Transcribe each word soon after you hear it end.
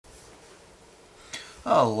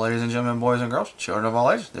Oh, ladies and gentlemen, boys and girls, children of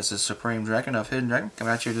all ages, this is Supreme Dragon of Hidden Dragon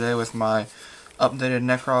coming at you today with my updated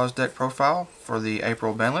Nekroz Deck Profile for the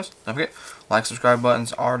April ban list. Don't forget, like, subscribe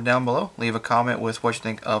buttons are down below. Leave a comment with what you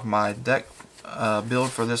think of my deck build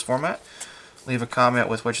for this format. Leave a comment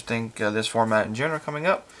with what you think of this format in general coming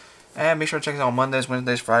up. And be sure to check us out on Mondays,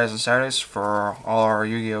 Wednesdays, Fridays, and Saturdays for all our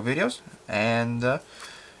Yu-Gi-Oh! Videos. And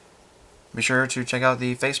be sure to check out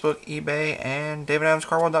the Facebook, eBay, and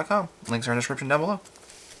DavidAdamsCardWorld.com. Links are in the description down below.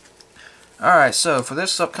 Alright, so for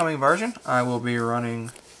this upcoming version, I will be running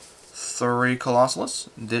 3 Colossalus.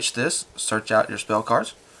 Ditch this. Search out your spell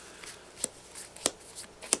cards.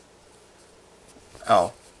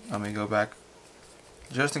 Oh, let me go back.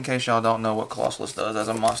 Just in case y'all don't know what Colossalus does as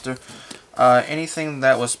a monster. Anything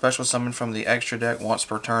that was special summoned from the extra deck once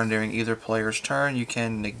per turn during either player's turn, you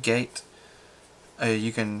can negate.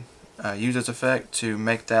 Use its effect to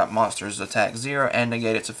make that monster's attack 0 and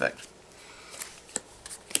negate its effect.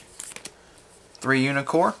 3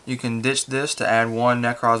 Unicorn. You can ditch this to add 1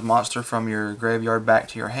 Nekroz monster from your graveyard back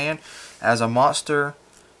to your hand. As a monster,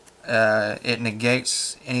 it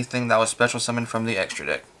negates anything that was special summoned from the extra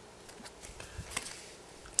deck.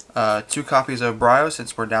 2 copies of Brio,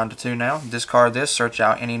 since we're down to 2 now. Discard this, search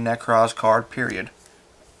out any Nekroz card, period.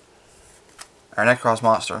 Or Nekroz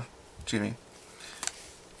monster, excuse me.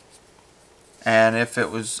 And if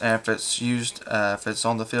it's used, if it's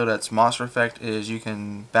on the field, its monster effect is you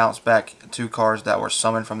can bounce back 2 cards that were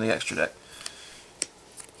summoned from the extra deck.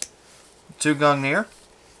 2 Gungnir.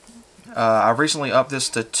 I've recently upped this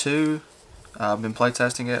to 2. I've been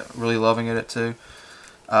playtesting it, really loving it at 2.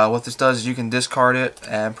 What this does is you can discard it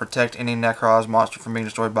and protect any Nekroz monster from being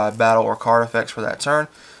destroyed by battle or card effects for that turn.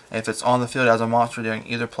 If it's on the field as a monster during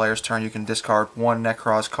either player's turn, you can discard 1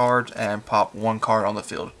 Nekroz card and pop 1 card on the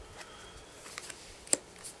field.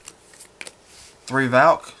 3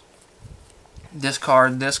 Valk.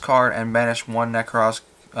 Discard this card and banish 1 Nekroz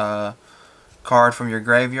card from your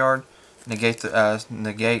graveyard. Negate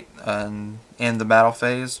and end the battle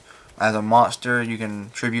phase. As a monster, you can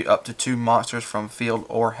tribute up to 2 monsters from field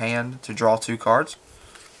or hand to draw 2 cards.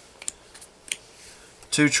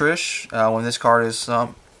 2 Trish. When this card is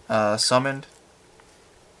summoned,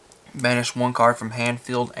 banish 1 card from hand,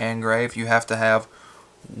 field, and grave. You have to have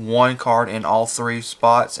 1 card in all 3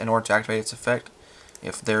 spots in order to activate its effect.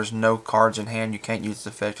 If there's no cards in hand, you can't use its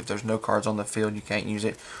effect. If there's no cards on the field, you can't use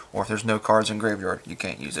it. Or if there's no cards in graveyard, you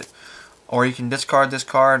can't use it. Or you can discard this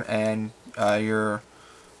card and your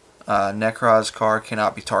Nekroz card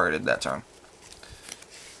cannot be targeted that turn.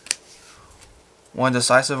 1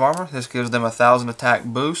 Decisive Armor. This gives them 1,000 attack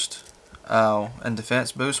boost and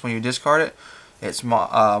defense boost when you discard it. Its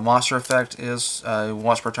monster effect is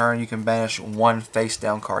once per turn you can banish 1 face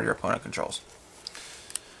down card your opponent controls.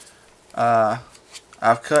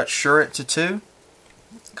 I've cut Shuret to 2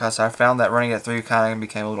 because I found that running at 3 kind of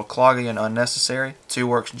became a little cloggy and unnecessary. 2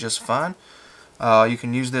 works just fine. You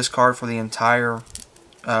can use this card for the entire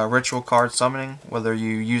ritual card summoning, whether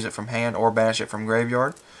you use it from hand or banish it from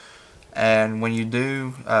graveyard. And when you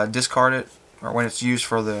do discard it, or when it's used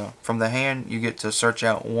from the hand, you get to search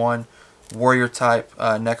out 1 warrior type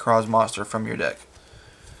Nekroz monster from your deck.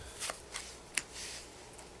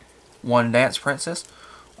 1 Dance Princess.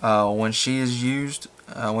 When she is used,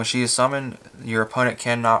 when she is summoned, your opponent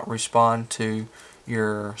cannot respond to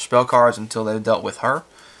your spell cards until they've dealt with her.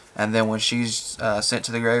 And then when she's sent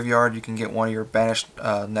to the graveyard, you can get 1 of your banished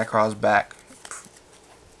Nekroz back.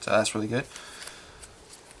 So that's really good.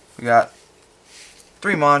 We got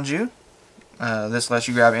 3 Manju. This lets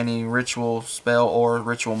you grab any ritual spell or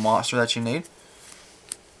ritual monster that you need.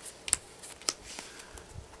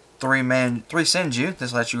 3 Senju.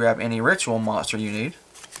 This lets you grab any ritual monster you need.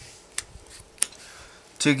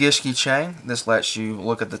 2 Gishki Chain. This lets you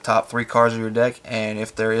look at the top 3 cards of your deck, and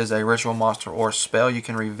if there is a ritual monster or spell, you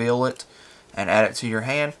can reveal it and add it to your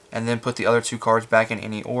hand, and then put the other 2 cards back in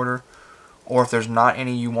any order. Or if there's not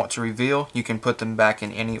any you want to reveal, you can put them back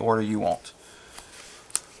in any order you want.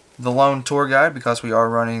 The Lone Tour Guide, because we are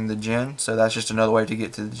running the Djinn, so that's just another way to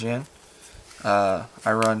get to the Djinn. I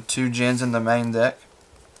run 2 Djinns in the main deck.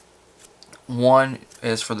 1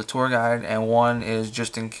 is for the tour guide, and 1 is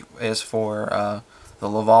for the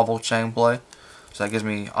Lavalval chain play. So that gives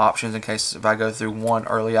me options in case if I go through 1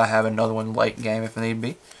 early, I have another one late game if need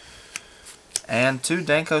be. And 2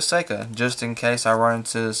 Danko Seika, just in case I run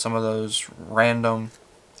into some of those random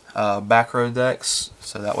back row decks,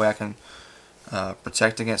 so that way I can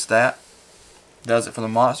protect against that. Does it for the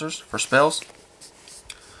monsters. For spells,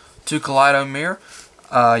 2 Kaleido Mirror.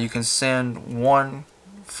 You can send 1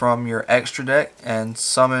 from your extra deck and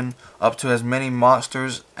summon up to as many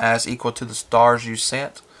monsters as equal to the stars you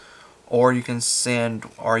sent. or you can send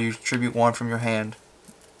or you tribute one from your hand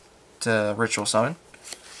to ritual summon.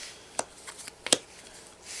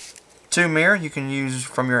 2 mirror you can use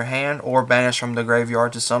from your hand or banish from the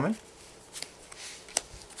graveyard to summon.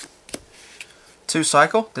 2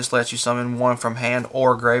 cycle, this lets you summon one from hand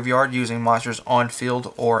or graveyard using monsters on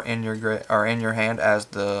field or in your hand as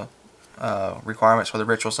the requirements for the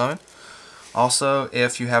ritual summon. Also,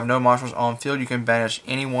 if you have no monsters on field, you can banish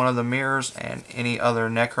any one of the mirrors and any other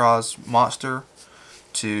Nekroz monster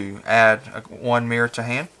to add 1 mirror to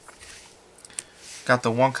hand. Got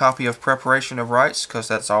the 1 copy of Preparation of Rites, because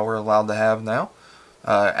that's all we're allowed to have now.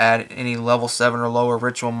 Add any level 7 or lower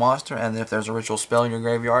ritual monster, and if there's a ritual spell in your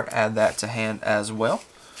graveyard, add that to hand as well.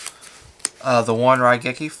 The 1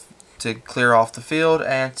 Raigeki to clear off the field,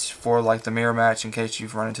 and for like the mirror match in case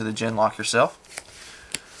you've run into the Genlock yourself.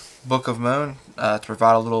 Book of Moon to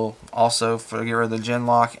provide a little also for to get rid of the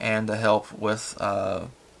Genlock and to help with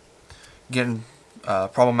getting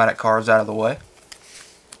problematic cards out of the way.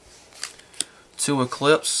 2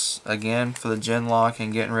 Eclipse, again for the Genlock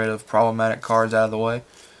and getting rid of problematic cards out of the way.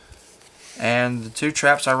 And the 2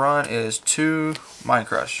 traps I run is 2 Mind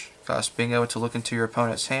Crush, because being able to look into your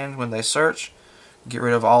opponent's hand when they search, get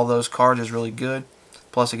rid of all those cards is really good.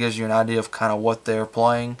 Plus it gives you an idea of kind of what they're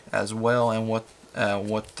playing as well and what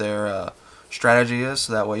their strategy is,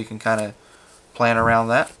 so that way you can kind of plan around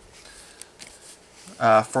that.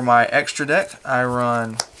 For my extra deck, I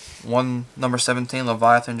run 1 number 17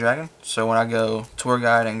 Leviathan Dragon, so when I go Tour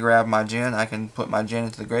Guide and grab my Djinn, I can put my Djinn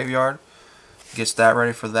into the graveyard. Gets that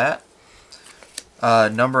ready for that.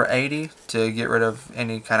 Number 80 to get rid of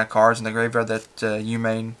any kind of cards in the graveyard that you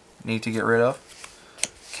may need to get rid of.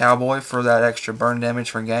 Cowboy for that extra burn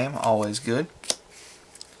damage for game, always good.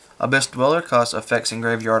 Abyss Dweller, cause effects in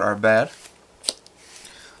graveyard are bad.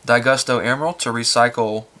 Daigusto Emerald to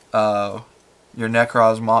recycle your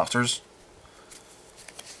Nekroz monsters.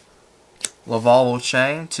 Lavalval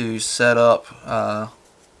Chain to set up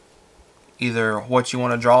either what you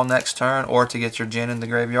want to draw next turn or to get your Djinn in the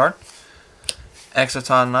graveyard.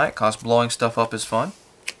 Exciton Knight, cause blowing stuff up is fun.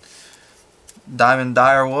 Diamond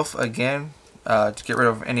Direwolf, again, to get rid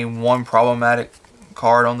of any 1 problematic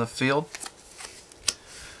card on the field.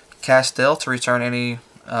 Castell to return any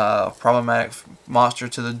problematic monster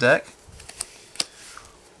to the deck.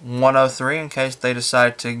 103, in case they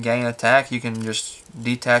decide to gain attack, you can just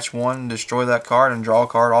detach 1, destroy that card, and draw a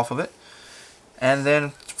card off of it. And then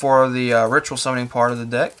for the ritual summoning part of the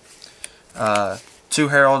deck, 2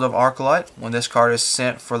 Herald of Arclight. When this card is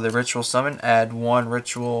sent for the ritual summon, add 1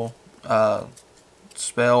 ritual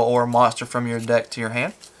spell or monster from your deck to your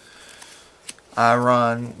hand. I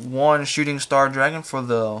run 1 Shooting Star Dragon for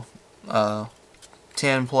the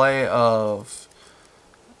 10 play of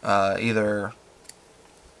either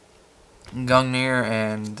Gungnir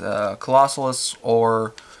and Colossalus,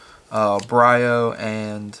 or Bryo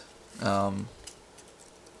and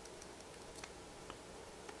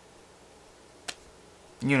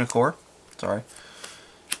Unicorn. Sorry.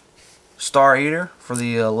 Star Eater for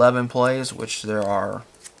the 11 plays, which there are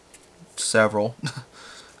several.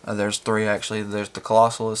 There's 3 actually. There's the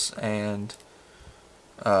Colossalus and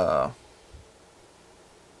well,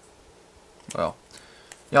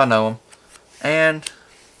 y'all know them. And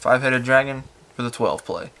 5-headed dragon for the 12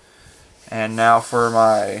 play. And now for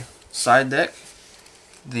my side deck,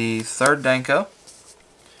 the 3rd Danko,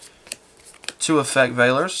 2 Effect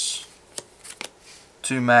Veilers,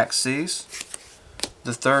 2 Max C's,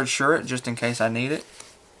 the 3rd Shuret just in case I need it,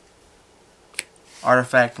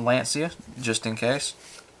 Artifact Lancia just in case,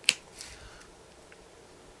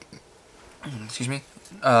 excuse me,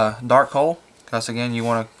 Dark Hole, because again you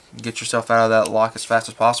want to get yourself out of that lock as fast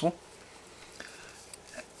as possible.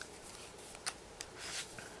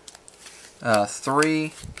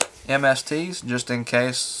 3 MSTs just in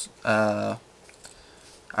case I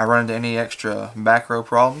run into any extra back row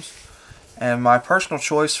problems. And my personal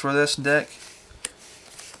choice for this deck,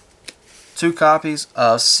 2 copies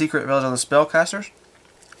of Secret Village of the Spellcasters.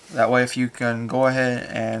 That way if you can go ahead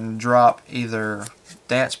and drop either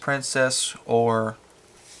Dance Princess or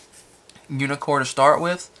Unicorn to start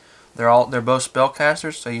with. They're both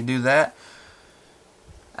spellcasters, so you do that.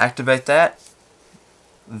 Activate that.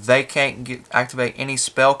 They can't activate any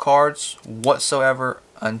spell cards whatsoever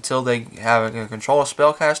until they have a control a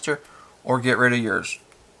spellcaster or get rid of yours.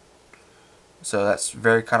 So that's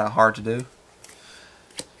very kind of hard to do.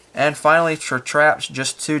 And finally for traps,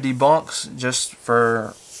 just 2 debunks, just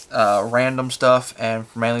for random stuff and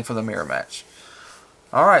mainly for the mirror match.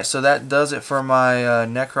 Alright, so that does it for my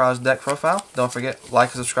Nekroz Deck Profile. Don't forget, like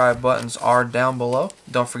and subscribe buttons are down below.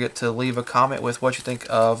 Don't forget to leave a comment with what you think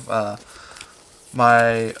of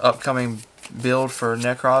my upcoming build for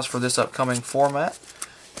Nekroz for this upcoming format.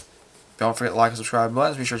 Don't forget to like and subscribe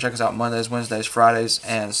buttons. Be sure to check us out Mondays, Wednesdays, Fridays,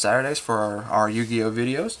 and Saturdays for our Yu-Gi-Oh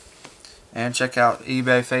videos. And check out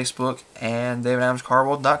eBay, Facebook, and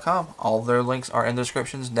DavidAdamsCardWorld.com. All of their links are in the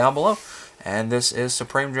descriptions down below. And this is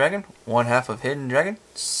Supreme Dragon, one half of Hidden Dragon,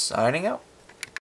 signing out.